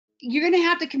you're going to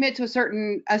have to commit to a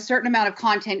certain amount of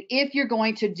content if you're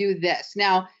going to do this.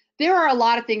 Now, there are a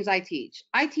lot of things I teach.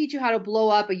 I teach you how to blow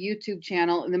up a YouTube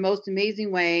channel in the most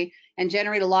amazing way and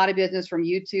generate a lot of business from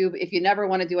YouTube. If you never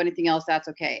want to do anything else, that's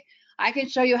okay. I can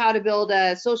show you how to build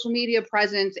a social media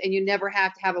presence and you never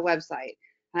have to have a website.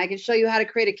 And I can show you how to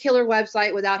create a killer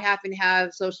website without having to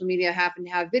have social media, having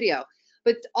to have video.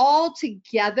 But all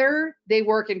together, they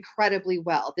work incredibly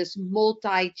well, this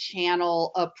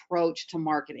multi-channel approach to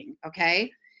marketing,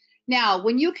 okay? Now,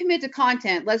 when you commit to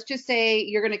content, let's just say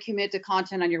you're going to commit to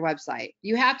content on your website.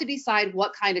 You have to decide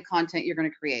what kind of content you're going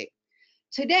to create.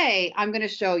 Today, I'm going to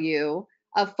show you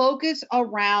a focus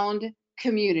around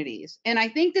communities. And I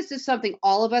think this is something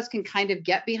all of us can kind of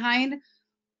get behind,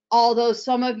 although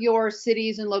some of your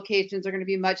cities and locations are going to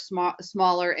be much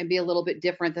smaller and be a little bit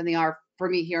different than they are for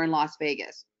me here in Las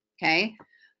Vegas, okay?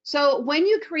 So when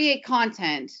you create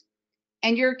content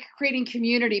and you're creating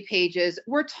community pages,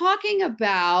 we're talking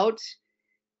about,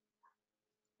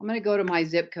 I'm going to go to my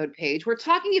zip code page. We're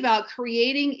talking about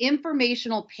creating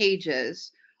informational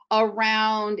pages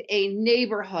around a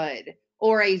neighborhood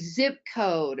or a zip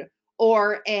code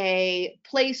or a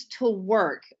place to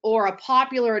work or a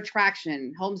popular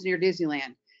attraction, homes near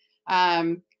Disneyland,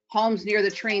 homes near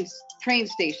the train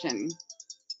station.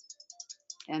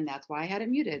 And that's why I had it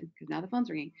muted, because now the phone's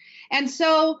ringing. And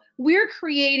so we're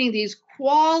creating these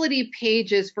quality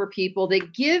pages for people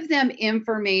that give them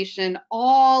information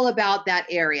all about that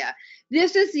area.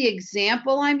 This is the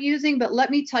example I'm using, but let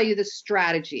me tell you the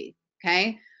strategy,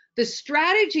 okay? The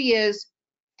strategy is,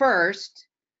 first,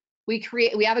 we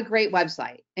have a great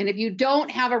website. And if you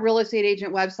don't have a real estate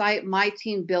agent website, my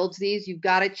team builds these. You've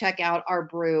got to check out our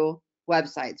Brew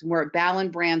websites. We're at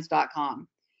ballenbrands.com.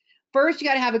 First, you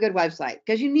got to have a good website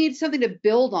because you need something to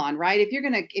build on, right? If you're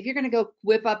gonna go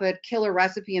whip up a killer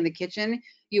recipe in the kitchen,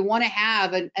 you want to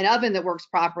have an oven that works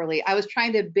properly. I was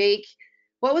trying to bake.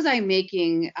 What was I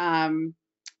making? At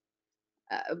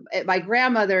my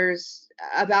grandmother's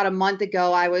about a month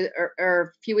ago.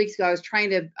 Or a few weeks ago, I was trying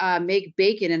to make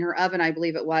bacon in her oven, I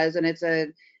believe it was, and it's a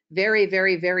very,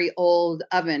 very, very old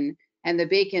oven. And the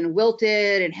bacon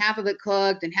wilted and half of it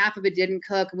cooked and half of it didn't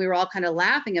cook. And we were all kind of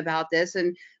laughing about this.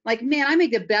 And like, man, I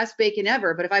make the best bacon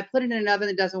ever. But if I put it in an oven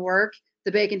that doesn't work,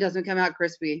 the bacon doesn't come out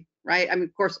crispy, right? I mean,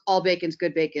 of course, all bacon's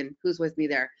good bacon. Who's with me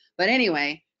there? But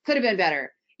anyway, could have been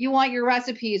better. You want your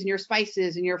recipes and your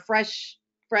spices and your fresh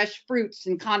fruits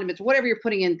and condiments, whatever you're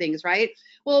putting in things, right?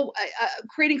 Well,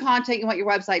 creating content, you want your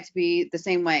website to be the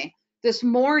same way. This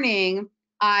morning,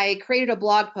 I created a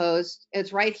blog post.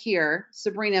 It's right here.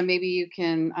 Sabrina, maybe you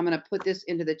can, I'm going to put this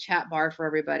into the chat bar for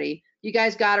everybody. You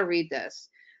guys got to read this.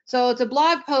 So it's a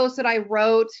blog post that I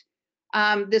wrote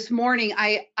this morning.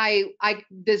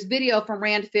 This video from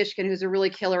Rand Fishkin, who's a really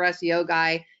killer SEO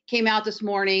guy, came out this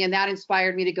morning, and that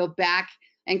inspired me to go back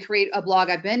and create a blog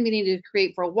I've been meaning to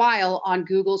create for a while on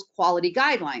Google's quality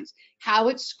guidelines, how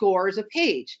it scores a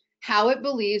page, how it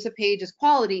believes a page is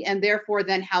quality, and therefore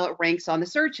then how it ranks on the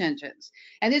search engines.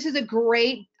 And this is a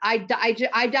great, I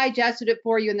digested it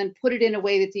for you and then put it in a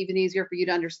way that's even easier for you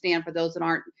to understand for those that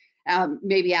aren't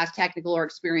maybe as technical or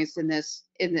experienced in this,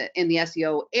 in the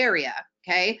SEO area,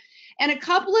 okay? And a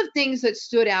couple of things that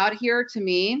stood out here to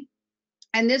me,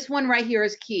 and this one right here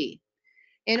is key.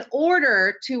 In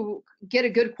order to get a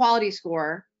good quality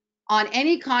score on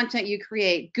any content you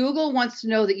create, Google wants to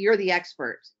know that you're the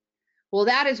expert. Well,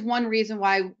 that is one reason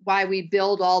why we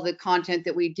build all the content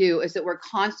that we do, is that we're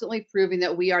constantly proving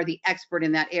that we are the expert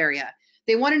in that area.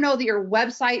 They want to know that your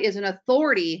website is an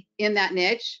authority in that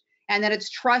niche and that it's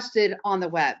trusted on the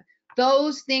web.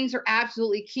 Those things are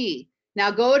absolutely key. Now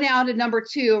go down to number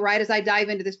 2, right as I dive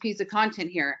into this piece of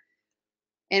content here.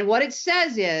 And what it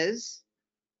says is,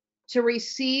 to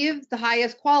receive the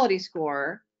highest quality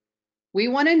score, we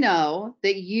want to know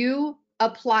that you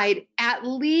applied at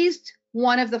least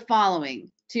one of the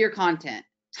following to your content: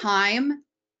 time,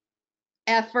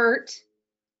 effort,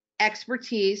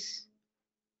 expertise,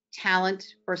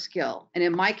 talent, or skill. And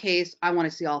in my case, I want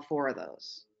to see all 4 of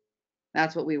those.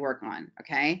 That's what we work on,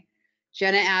 okay?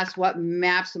 Jenna asked, what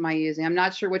maps am I using? I'm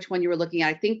not sure which one you were looking at.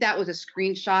 I think that was a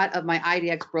screenshot of my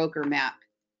IDX broker map.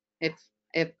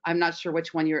 If I'm not sure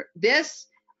which one you're, this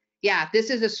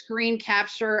is a screen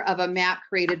capture of a map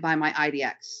created by my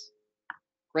IDX.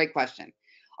 Great question.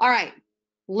 All right,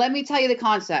 let me tell you the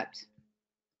concept.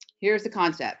 Here's the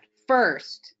concept.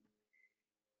 First,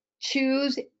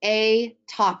 choose a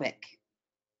topic.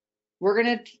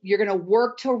 You're gonna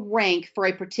work to rank for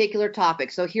a particular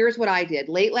topic. So here's what I did.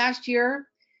 Late last year,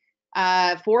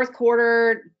 4th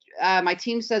quarter, my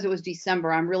team says it was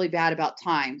December. I'm really bad about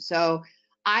time. So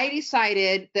I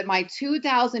decided that my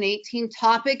 2018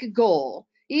 topic goal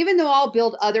Even though I'll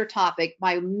build other topic,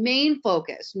 my main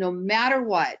focus, no matter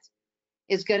what,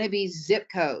 is going to be zip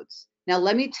codes. Now,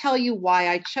 let me tell you why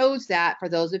I chose that for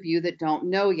those of you that don't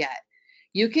know yet.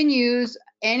 You can use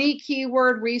any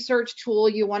keyword research tool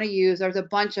you want to use. There's a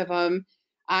bunch of them.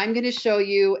 I'm going to show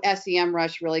you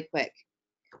SEMrush really quick.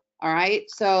 All right,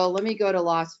 so let me go to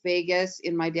Las Vegas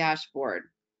in my dashboard.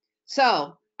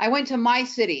 So I went to my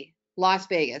city, Las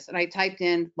Vegas, and I typed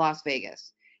in Las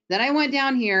Vegas. Then I went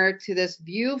down here to this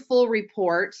view full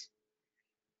report.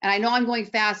 And I know I'm going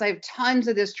fast. I have tons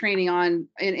of this training on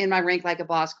in my Rank Like a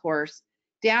Boss course.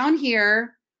 Down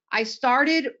here, I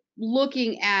started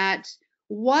looking at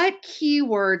what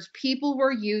keywords people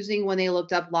were using when they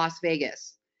looked up Las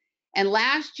Vegas. And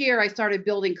last year, I started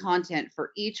building content for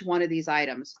each one of these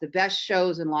items. The best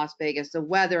shows in Las Vegas, the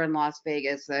weather in Las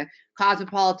Vegas, the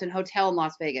Cosmopolitan Hotel in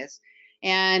Las Vegas.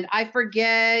 And I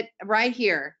forget right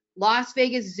here, Las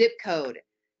Vegas zip code.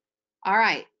 All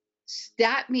right.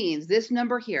 That means this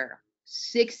number here,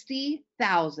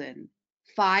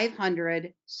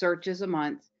 60,500 searches a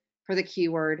month for the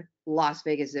keyword Las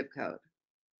Vegas zip code.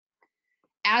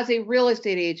 As a real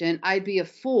estate agent, I'd be a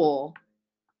fool,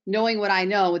 knowing what I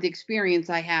know with the experience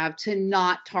I have, to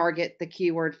not target the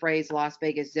keyword phrase Las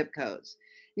Vegas zip codes.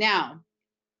 Now,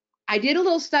 I did a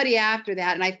little study after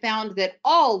that, and I found that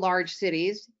all large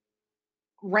cities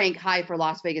rank high for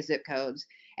Las Vegas zip codes.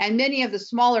 And many of the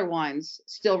smaller ones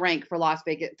still rank for Las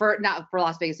Vegas, not for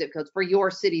Las Vegas zip codes, for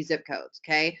your city zip codes,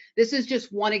 okay? This is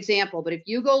just one example, but if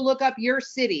you go look up your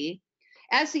city,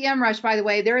 SEMrush, by the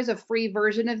way, there is a free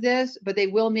version of this, but they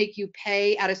will make you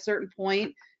pay at a certain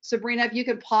point. Sabrina, if you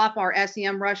could pop our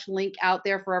SEMrush link out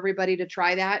there for everybody to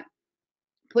try that,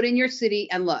 put in your city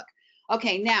and look.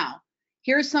 Okay, now,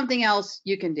 here's something else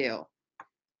you can do.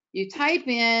 You type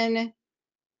in,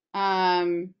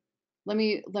 let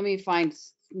me find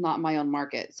not my own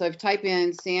market. So I've typed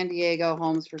in San Diego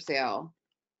homes for sale.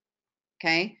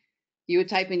 Okay, you would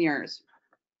type in yours.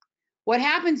 What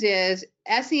happens is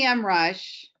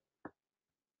SEMrush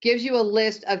gives you a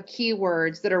list of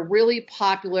keywords that are really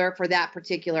popular for that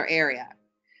particular area.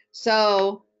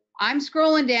 So I'm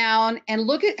scrolling down and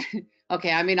look at,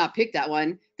 okay, I may not pick that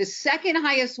one. The second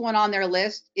highest one on their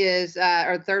list is,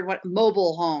 or third one,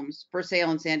 mobile homes for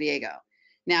sale in San Diego.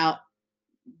 Now,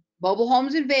 mobile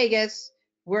homes in Vegas,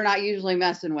 we're not usually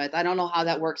messing with. I don't know how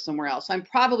that works somewhere else. So I'm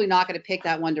probably not going to pick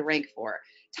that one to rank for.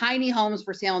 Tiny homes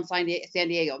for sale in San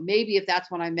Diego, maybe if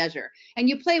that's what I measure. And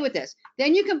you play with this.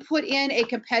 Then you can put in a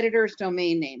competitor's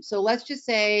domain name. So let's just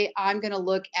say I'm going to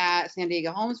look at San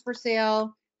Diego homes for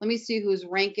sale. Let me see who's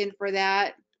ranking for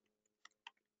that.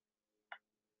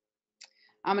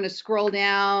 I'm going to scroll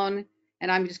down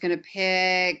and I'm just going to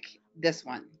pick this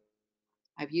one.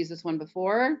 I've used this one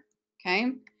before.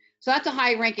 Okay. So that's a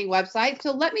high ranking website.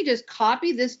 So let me just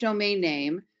copy this domain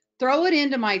name, throw it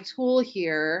into my tool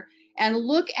here, and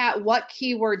look at what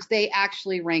keywords they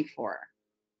actually rank for.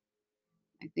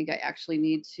 I think I actually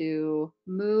need to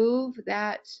move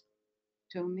that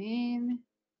domain.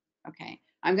 Okay.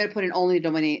 I'm going to put in only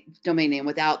domain name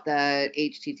without the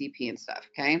HTTP and stuff.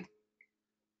 Okay.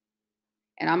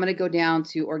 And I'm going to go down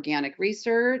to organic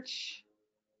research.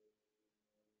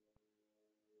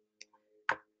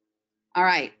 All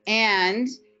right, and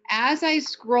as I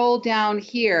scroll down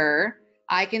here,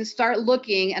 I can start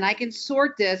looking and I can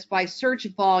sort this by search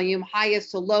volume,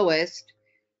 highest to lowest,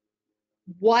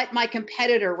 what my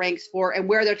competitor ranks for and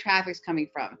where their traffic's coming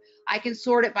from. I can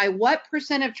sort it by what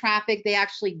 % of traffic they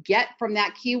actually get from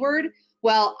that keyword.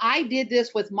 Well, I did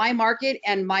this with my market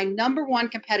and my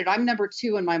 #1 competitor, I'm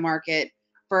 #2 in my market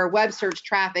for web search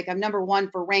traffic. I'm #1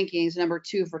 for rankings,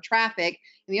 #2 for traffic.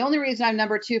 And the only reason I'm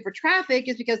 #2 for traffic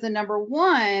is because the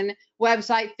 %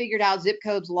 website figured out zip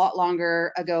codes a lot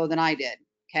longer ago than I did.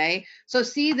 Okay, so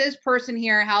see this person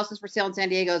here, houses for sale in San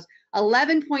Diego's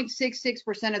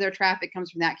 11.66% of their traffic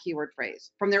comes from that keyword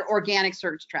phrase, from their organic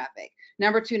search traffic.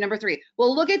 #2, #3.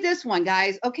 Well, look at this one,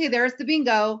 guys. Okay, there's the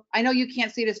bingo. I know you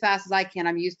can't see it as fast as I can.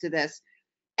 I'm used to this.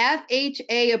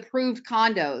 FHA approved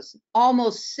condos,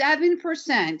 almost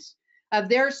 7% of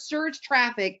their search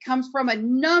traffic comes from a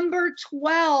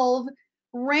 #12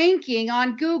 ranking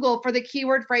on Google for the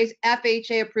keyword phrase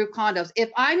FHA approved condos.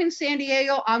 If I'm in San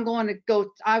Diego, I'm going to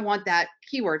go, I want that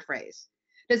keyword phrase.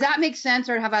 Does that make sense,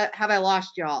 or have I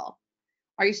lost y'all?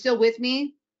 Are you still with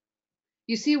me?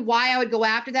 You see why I would go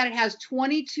after that? It has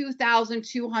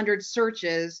 22,200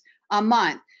 searches a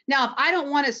month. Now, if I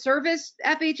don't want to service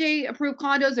FHA approved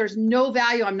condos, there's no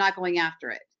value. I'm not going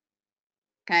after it.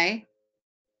 Okay.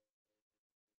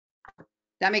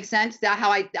 That makes sense? That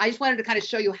how I just wanted to kind of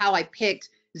show you how I picked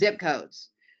zip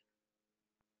codes.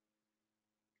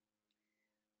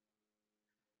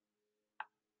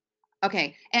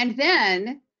 Okay, and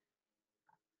then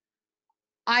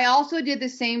I also did the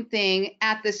same thing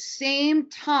at the same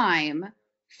time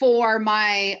for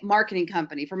my marketing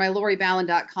company, for my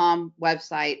LoriBallen.com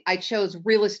website. I chose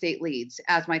real estate leads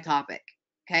as my topic.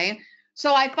 Okay,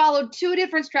 so I followed two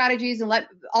different strategies, and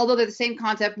although they're the same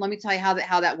concept, let me tell you how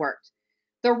that worked.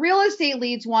 The real estate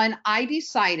leads one, I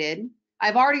decided,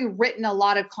 I've already written a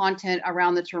lot of content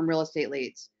around the term real estate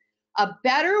leads. A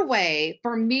better way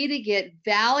for me to get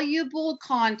valuable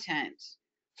content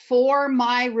for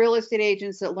my real estate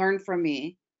agents that learn from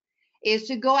me is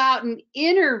to go out and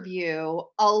interview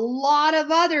a lot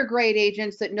of other great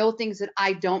agents that know things that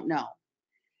I don't know.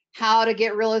 How to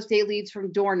get real estate leads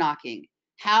from door knocking,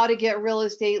 how to get real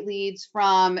estate leads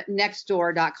from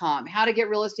nextdoor.com, how to get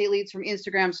real estate leads from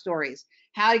Instagram stories,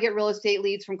 how to get real estate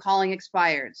leads from calling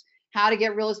expireds, how to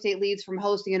get real estate leads from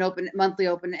hosting an monthly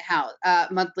open house,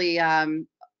 monthly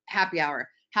happy hour,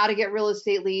 how to get real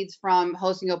estate leads from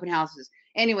hosting open houses.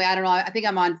 Anyway, I don't know. I think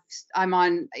I'm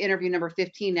on interview number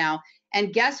 15 now.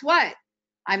 And guess what?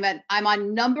 I'm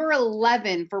on number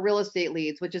 11 for real estate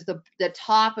leads, which is the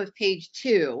top of page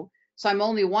 2. So I'm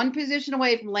only one position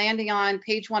away from landing on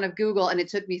page 1 of Google, and it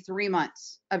took me 3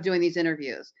 months of doing these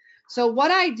interviews. So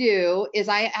what I do is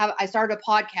I started a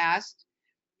podcast,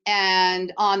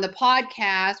 and on the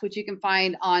podcast, which you can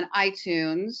find on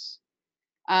iTunes,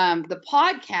 the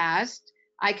podcast,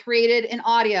 I created an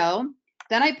audio.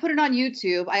 Then I put it on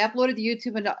YouTube. I uploaded the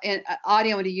YouTube and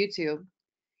audio into YouTube,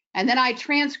 and then I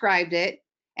transcribed it.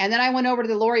 And then I went over to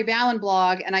the Lori Ballen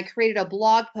blog, and I created a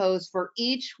blog post for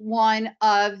each one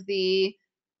of the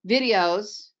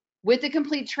videos with the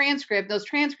complete transcript. Those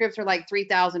transcripts are like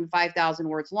 3,000, 5,000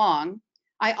 words long.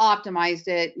 I optimized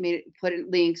it, put in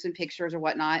links and pictures or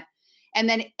whatnot. And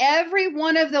then every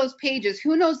one of those pages,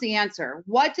 who knows the answer?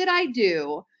 What did I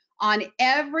do on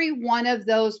every one of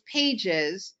those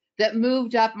pages that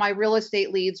moved up my real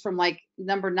estate leads from like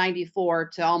number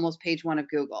 94 to almost page 1 of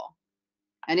Google?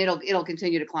 And it'll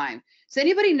continue to climb. Does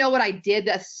anybody know what I did?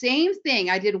 The same thing.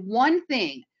 I did one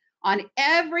thing on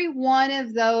every one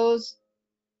of those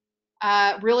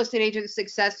Real Estate Agent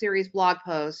Success Series blog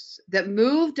posts that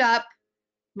moved up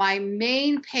my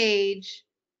main page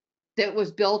that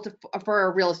was built for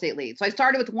a real estate lead. So I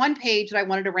started with one page that I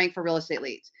wanted to rank for real estate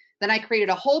leads. Then I created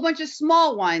a whole bunch of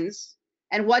small ones.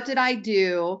 And what did I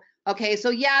do? Okay, so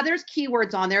yeah, there's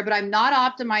keywords on there, but I'm not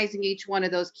optimizing each one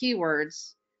of those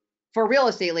keywords for real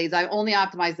estate leads. I only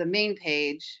optimize the main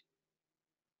page.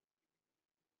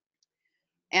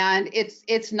 And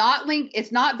it's not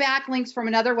backlinks from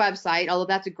another website, although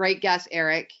that's a great guess,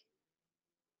 Eric.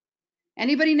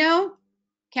 Anybody know?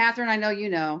 Catherine, I know you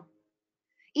know.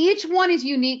 Each one is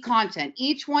unique content.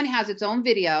 Each one has its own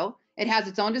video. It has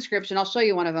its own description. I'll show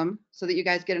you one of them so that you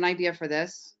guys get an idea for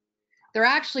this. They're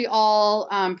actually all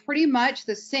pretty much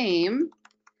the same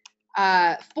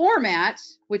format,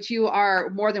 which you are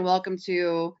more than welcome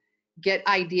to get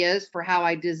ideas for how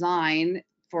I design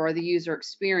for the user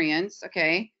experience.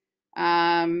 Okay.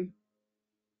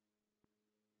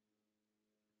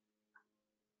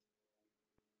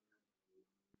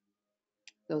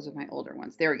 Those are my older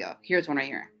ones. There we go. Here's one right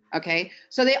here. Okay.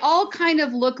 So they all kind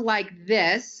of look like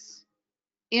this: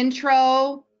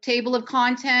 intro, table of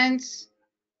contents,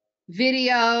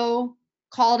 video,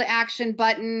 call to action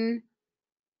button.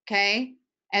 Okay.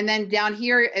 And then down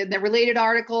here, the related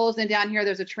articles, and down here,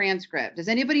 there's a transcript. Does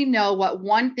anybody know what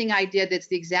one thing I did that's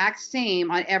the exact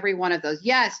same on every one of those?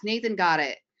 Yes, Nathan got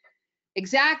it.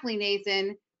 Exactly,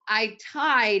 Nathan. I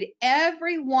tied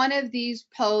every one of these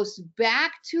posts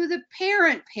back to the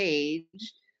parent page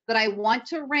that I want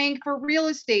to rank for real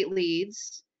estate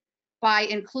leads by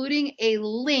including a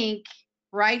link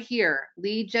right here,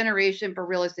 lead generation for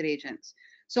real estate agents.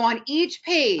 So on each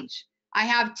page, I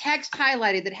have text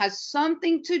highlighted that has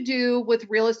something to do with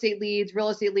real estate leads, real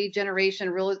estate lead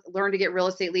generation, learn to get real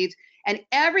estate leads. And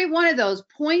every one of those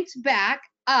points back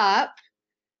up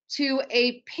to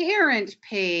a parent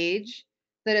page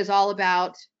that is all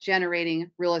about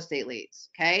generating real estate leads.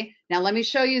 Okay. Now let me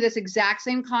show you this exact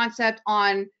same concept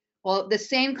on, well, the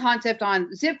same concept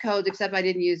on zip codes, except I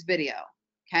didn't use video.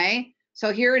 Okay.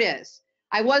 So here it is.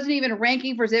 I wasn't even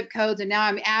ranking for zip codes, and now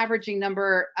I'm averaging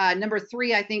number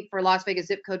 3, I think, for Las Vegas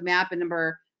zip code map, and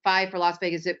number 5 for Las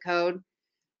Vegas zip code.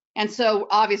 And so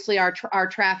obviously our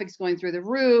traffic's going through the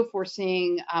roof. We're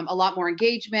seeing a lot more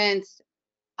engagement.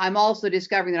 I'm also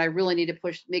discovering that I really need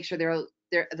to make sure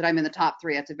that I'm in the top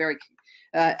 3. That's a very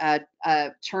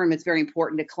term that's very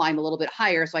important to climb a little bit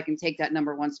higher so I can take that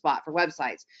number 1 spot for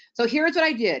websites. So here's what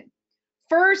I did.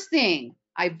 First thing,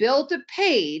 I built a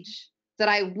page that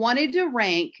I wanted to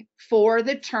rank for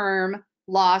the term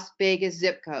Las Vegas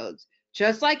zip codes.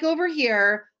 Just like over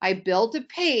here, I built a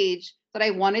page that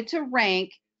I wanted to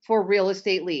rank for real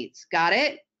estate leads. Got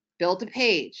it? Built a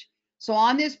page. So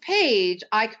on this page,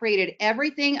 I created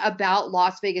everything about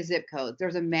Las Vegas zip codes.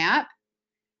 There's a map,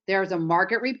 there's a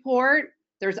market report,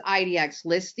 there's IDX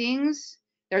listings,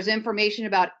 there's information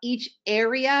about each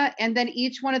area and then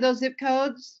each one of those zip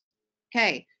codes.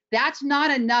 Okay, that's not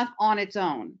enough on its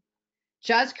own.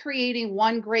 Just creating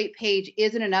one great page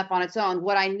isn't enough on its own.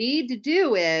 What I need to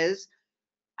do is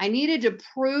I needed to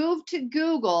prove to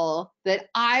Google that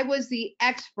I was the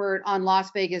expert on Las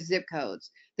Vegas zip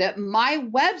codes, that my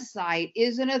website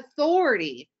is an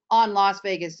authority on Las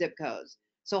Vegas zip codes.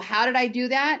 So how did I do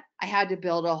that? I had to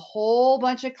build a whole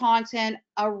bunch of content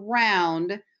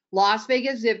around Las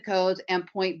Vegas zip codes and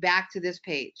point back to this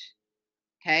page.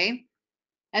 Okay.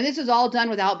 And this is all done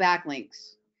without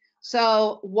backlinks.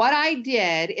 So what I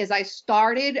did is I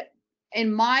started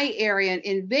in my area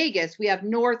in Vegas. We have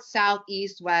north, south,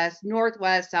 east, west,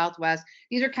 northwest, southwest.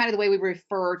 These are kind of the way we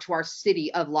refer to our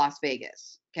city of Las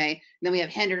Vegas. Okay. And then we have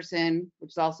Henderson,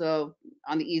 which is also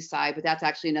on the east side, but that's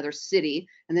actually another city.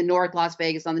 And then North Las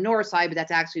Vegas on the north side, but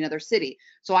that's actually another city.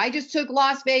 So I just took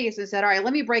Las Vegas and said, all right,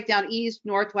 let me break down east,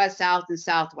 northwest, south, and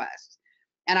southwest.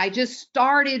 And I just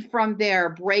started from there,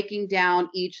 breaking down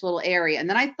each little area. And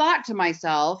then I thought to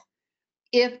myself,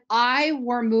 if I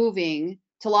were moving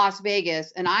to Las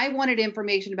Vegas and I wanted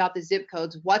information about the zip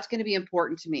codes, what's going to be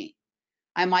important to me?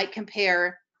 I might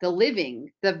compare the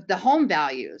home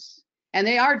values, and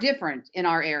they are different in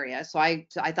our area. So I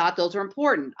thought those are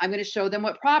important. I'm going to show them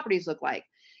what properties look like.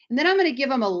 And then I'm going to give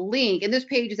them a link, and this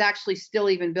page is actually still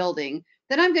even building.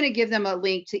 Then I'm going to give them a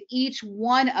link to each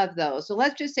one of those. So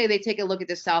let's just say they take a look at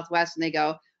the Southwest and they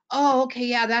go, oh, okay,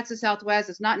 yeah, that's the Southwest.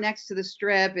 It's not next to the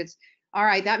Strip. It's all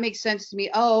right. That makes sense to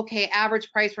me. Oh, okay.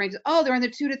 Average price range. Oh, they're in the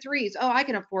 2 to 3s. Oh, I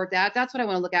can afford that. That's what I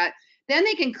want to look at. Then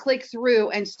they can click through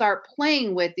and start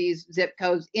playing with these zip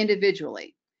codes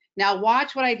individually. Now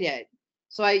watch what I did.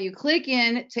 So you click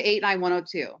in to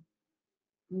 89102.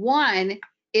 One,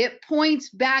 it points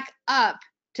back up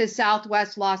to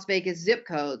Southwest Las Vegas zip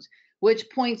codes, which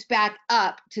points back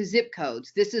up to zip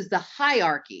codes. This is the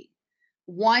hierarchy.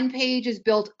 One page is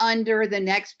built under the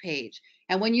next page.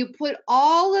 And when you put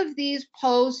all of these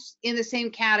posts in the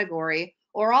same category,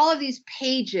 or all of these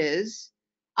pages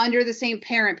under the same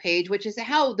parent page, which is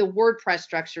how the WordPress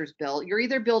structure is built, you're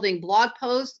either building blog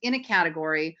posts in a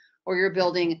category or you're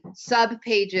building sub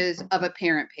pages of a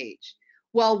parent page.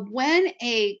 Well, when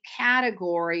a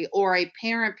category or a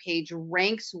parent page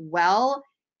ranks well,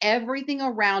 everything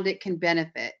around it can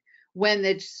benefit. When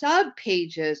the sub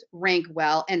pages rank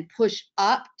well and push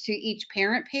up to each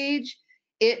parent page,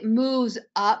 it moves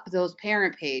up those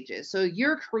parent pages. So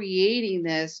you're creating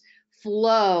this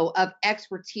flow of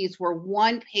expertise where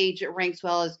one page that ranks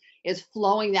well is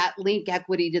flowing that link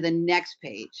equity to the next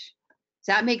page. Does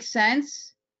that make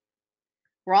sense?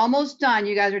 We're almost done.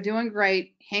 You guys are doing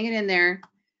great. Hang it in there.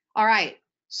 All right.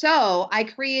 So I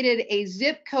created a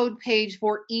zip code page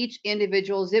for each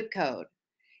individual zip code.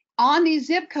 On these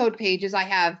zip code pages, I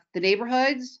have the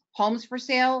neighborhoods, homes for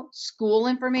sale, school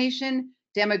information,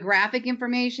 demographic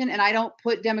information, and I don't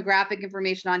put demographic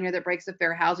information on here that breaks the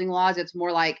fair housing laws. It's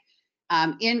more like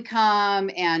income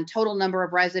and total number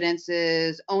of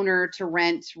residences, owner to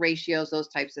rent ratios, those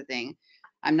types of things.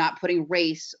 I'm not putting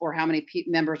race or how many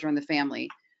members are in the family.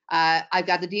 I've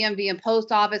got the DMV and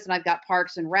post office, and I've got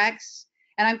parks and recs,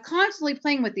 and I'm constantly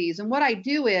playing with these. And what I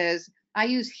do is I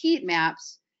use heat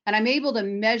maps, and I'm able to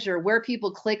measure where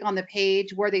people click on the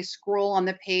page, where they scroll on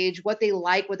the page, what they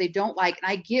like, what they don't like,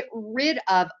 and I get rid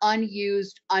of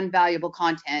unused, unvaluable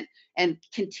content and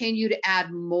continue to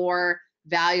add more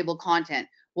valuable content.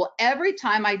 Well, every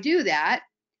time I do that,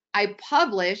 I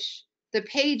publish the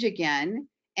page again,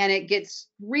 and it gets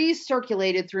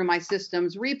recirculated through my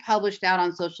systems, republished out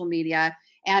on social media,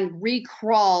 and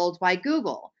recrawled by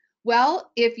Google.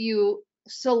 Well, if you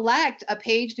select a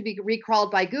page to be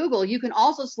recrawled by Google, you can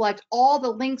also select all the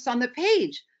links on the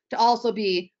page to also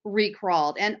be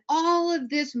recrawled. And all of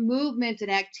this movement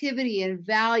and activity and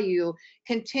value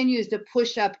continues to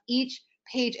push up each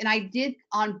page. And I did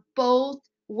on both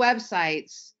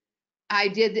websites. I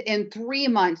did in 3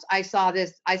 months. I saw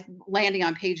this landing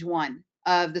on page 1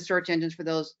 of the search engines for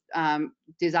those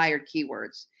desired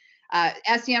keywords.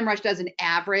 SEMrush does an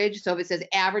average. So if it says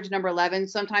average number 11,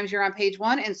 sometimes you're on page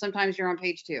 1 and sometimes you're on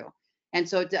page 2. And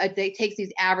so it takes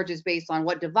these averages based on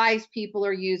what device people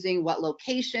are using, what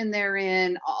location they're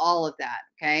in, all of that.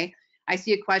 Okay. I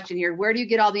see a question here. Where do you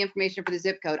get all the information for the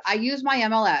zip code? I use my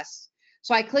MLS.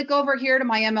 So I click over here to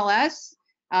my MLS.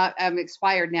 I'm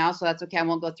expired now, so that's okay. I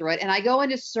won't go through it. And I go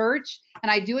into search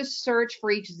and I do a search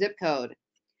for each zip code.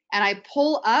 and I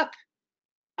pull up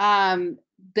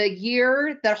the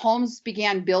year that homes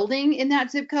began building in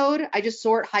that zip code. I just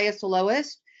sort highest to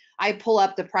lowest. I pull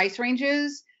up the price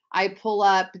ranges. I pull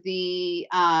up the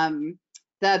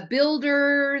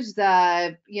builders,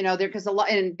 because a lot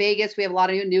in Vegas, we have a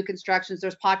lot of new constructions.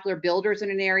 There's popular builders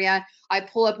in an area. I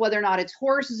pull up whether or not it's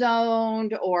horse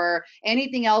zoned or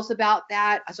anything else about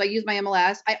that. So I use my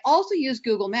MLS. I also use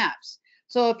Google Maps.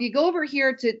 So if you go over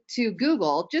here to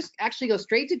Google, just actually go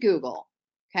straight to Google,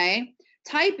 okay?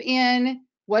 Type in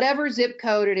whatever zip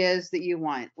code it is that you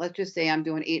want. Let's just say I'm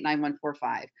doing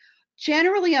 89145.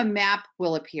 Generally, a map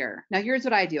will appear. Now, here's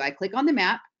what I do. I click on the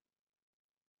map,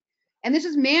 and this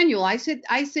is manual. I sit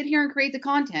here and create the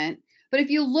content. But if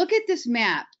you look at this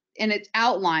map and it's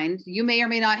outlined, you may or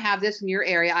may not have this in your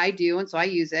area. I do, and so I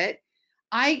use it.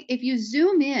 If you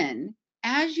zoom in,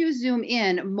 as you zoom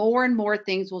in, more and more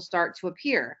things will start to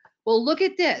appear. Well, look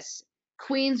at this.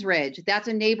 Queens Ridge, that's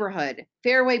a neighborhood.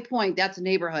 Fairway Point, that's a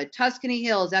neighborhood. Tuscany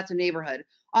Hills, that's a neighborhood.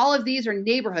 All of these are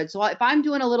neighborhoods. So if I'm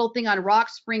doing a little thing on Rock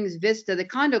Springs Vista, the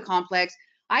condo complex,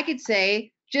 I could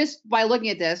say, just by looking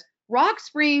at this, Rock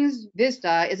Springs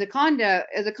Vista is a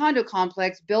condo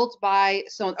complex built by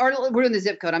we're in the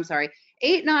zip code, I'm sorry.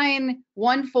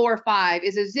 89145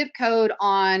 is a zip code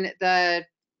on the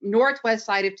northwest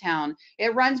side of town.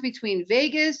 It runs between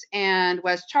Vegas and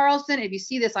West Charleston. If you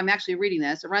see this, I'm actually reading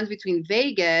this. It runs between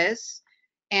Vegas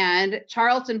and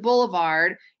Charleston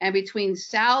Boulevard and between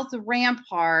South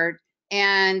Rampart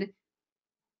and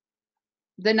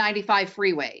the 95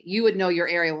 freeway. You would know your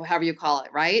area, however you call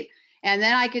it, right? And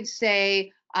then I could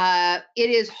say it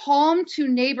is home to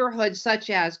neighborhoods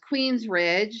such as Queens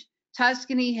Ridge,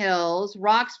 Tuscany Hills,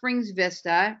 Rock Springs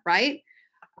Vista, right?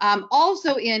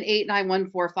 Also in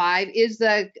 89145 is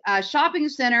the shopping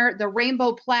center, the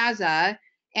Rainbow Plaza,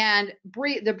 and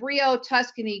the Brio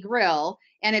Tuscany Grill,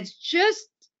 and it's just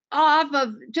off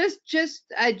of just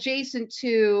adjacent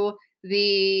to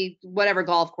the whatever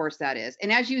golf course that is.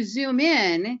 And as you zoom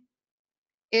in,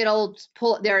 it'll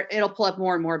pull up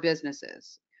more and more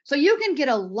businesses. So you can get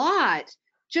a lot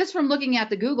just from looking at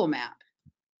the Google map.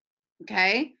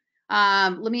 Okay.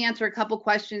 Let me answer a couple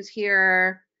questions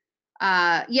here.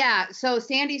 Yeah, so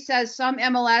Sandy says some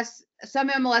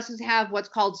MLSs have what's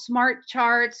called smart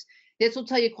charts. This will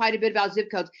tell you quite a bit about zip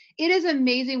codes. It is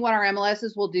amazing what our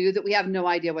MLSs will do that we have no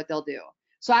idea what they'll do.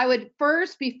 So I would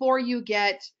first, before you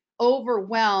get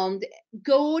overwhelmed,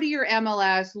 go to your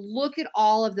MLS, look at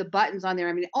all of the buttons on there.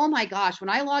 I mean, oh my gosh, when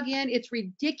I log in, it's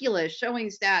ridiculous showing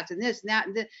stats and this and that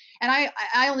and this. And I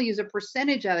only use a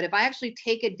percentage of it. If I actually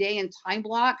take a day and time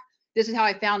block, this is how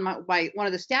I found one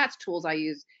of the stats tools I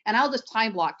use. And I'll just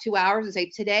time block 2 hours and say,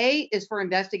 today is for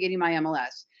investigating my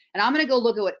MLS. And I'm going to go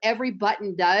look at what every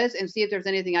button does and see if there's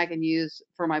anything I can use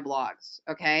for my blogs.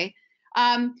 Okay.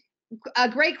 A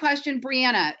great question.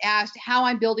 Brianna asked how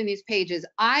I'm building these pages.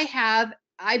 I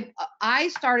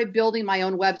started building my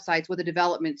own websites with a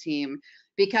development team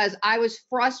because I was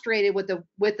frustrated with the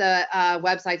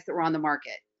websites that were on the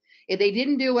market. If they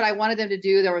didn't do what I wanted them to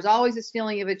do, there was always this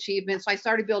feeling of achievement. So I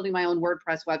started building my own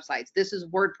WordPress websites. This is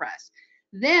WordPress.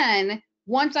 Then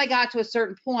once I got to a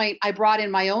certain point, I brought in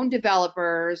my own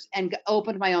developers and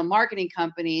opened my own marketing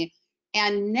company.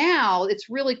 And now it's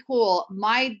really cool.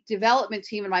 My development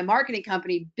team and my marketing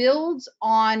company builds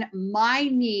on my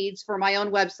needs for my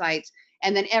own websites,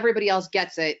 and then everybody else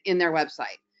gets it in their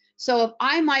website. So if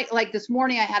I might, like this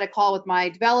morning, I had a call with my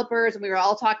developers and we were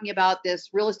all talking about this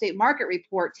real estate market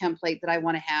report template that I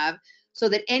want to have so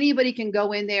that anybody can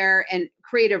go in there and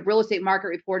create a real estate market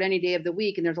report any day of the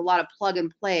week. And there's a lot of plug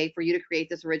and play for you to create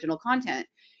this original content.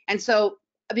 And so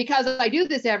because I do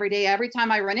this every day, every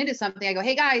time I run into something, I go,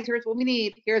 hey guys, here's what we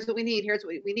need. Here's what we need. Here's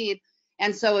what we need.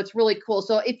 And so it's really cool.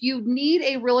 So if you need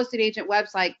a real estate agent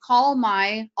website, call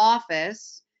my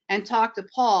office and talk to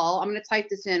Paul. I'm going to type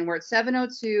this in. We're at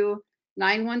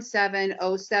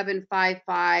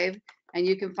 702-917-0755. And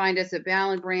you can find us at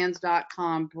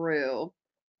ballenbrands.com brew.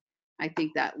 I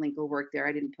think that link will work there.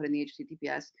 I didn't put in the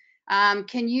HTTPS.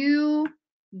 Can you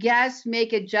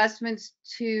make adjustments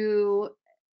to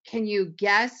an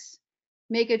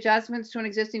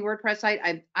existing WordPress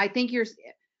site? I think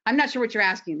I'm not sure what you're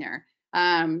asking there.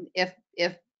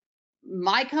 If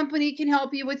my company can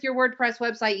help you with your WordPress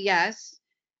website, yes.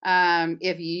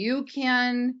 If you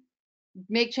can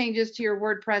make changes to your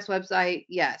WordPress website,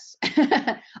 yes.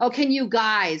 Oh, can you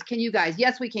guys?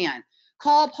 Yes, we can.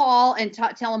 Call Paul and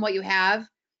tell him what you have,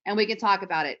 and we can talk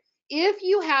about it. If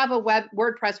you have a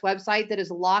WordPress website that is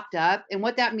locked up, and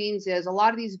what that means is a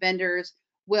lot of these vendors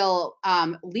will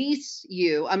lease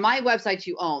you. On my websites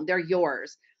you own, they're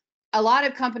yours. a lot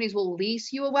of companies will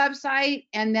lease you a website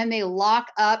and then they lock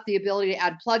up the ability to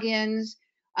add plugins.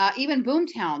 Even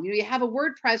Boomtown, you have a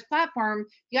WordPress platform,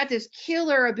 you got this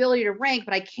killer ability to rank,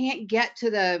 but I can't get to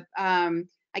the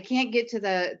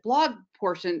blog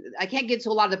portion. I can't get to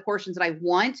a lot of the portions that I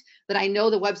want, that I know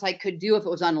the website could do if it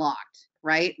was unlocked,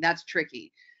 right? That's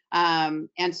tricky.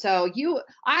 And so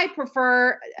I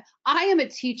am a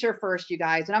teacher first, you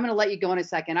guys, and I'm going to let you go in a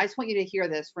second. I just want you to hear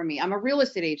this from me. I'm a real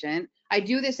estate agent. I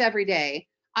do this every day.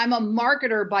 I'm a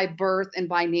marketer by birth and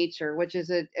by nature, which is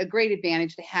a great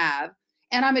advantage to have.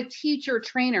 And I'm a teacher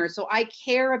trainer. So I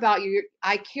care about you.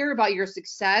 I care about your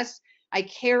success. I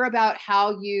care about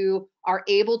how you are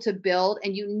able to build,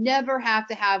 and you never have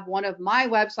to have one of my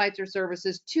websites or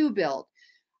services to build.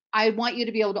 I want you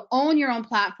to be able to own your own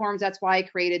platforms. That's why I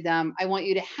created them. I want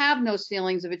you to have no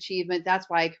ceilings of achievement. That's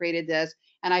why I created this.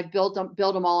 And I built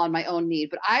them all on my own need.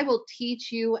 But I will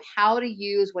teach you how to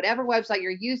use whatever website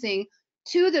you're using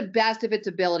to the best of its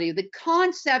ability. The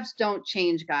concepts don't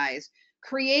change, guys.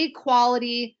 Create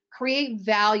quality, create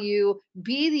value,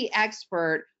 be the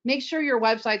expert. Make sure your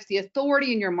website's the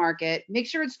authority in your market. Make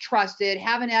sure it's trusted.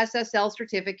 Have an SSL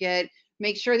certificate.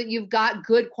 Make sure that you've got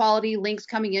good quality links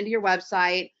coming into your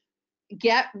website.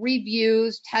 Get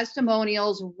reviews,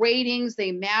 testimonials, ratings.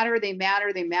 They matter, they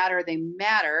matter, they matter, they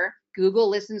matter. Google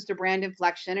listens to brand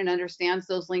inflection and understands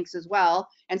those links as well,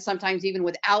 and sometimes even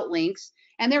without links,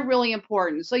 and they're really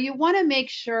important. So you want to make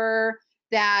sure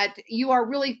that you are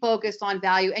really focused on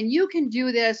value, and you can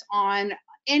do this on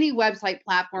any website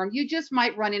platform. You just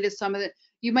might run into some of the,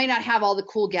 you may not have all the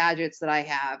cool gadgets that I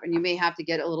have, and you may have to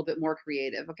get a little bit more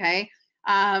creative, okay?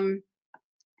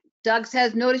 Doug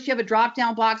says, notice you have a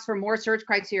drop-down box for more search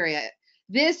criteria.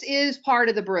 This is part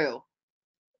of the brew.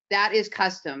 That is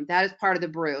custom. That is part of the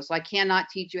brew. So I cannot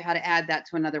teach you how to add that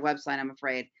to another website, I'm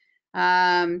afraid.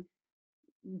 GoDaddy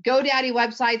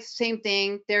websites, same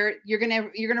thing. You're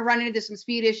gonna run into some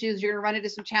speed issues. You're gonna run into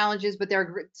some challenges, but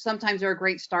sometimes they're a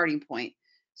great starting point.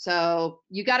 So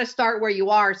you got to start where you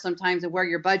are sometimes and where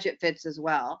your budget fits as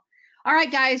well. All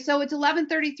right, guys. So it's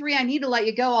 11:33. I need to let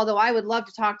you go, although I would love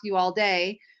to talk to you all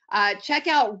day. Check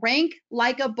out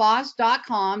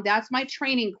ranklikeaboss.com. That's my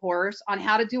training course on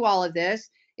how to do all of this.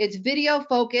 It's video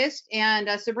focused, and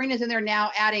Sabrina's in there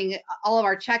now adding all of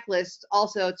our checklists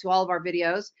also to all of our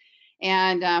videos.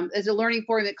 And as a learning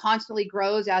forum that constantly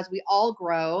grows as we all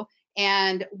grow.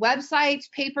 And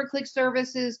websites, pay-per-click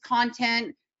services,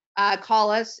 content,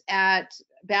 call us at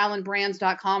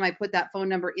ballenbrands.com. I put that phone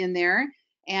number in there.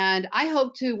 And I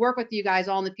hope to work with you guys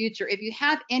all in the future. If you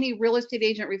have any real estate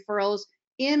agent referrals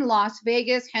in Las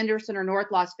Vegas, Henderson, or North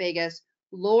Las Vegas,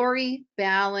 Lori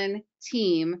Ballen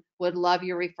team would love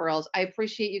your referrals. I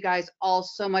appreciate you guys all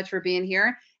so much for being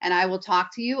here, and I will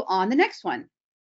talk to you on the next one.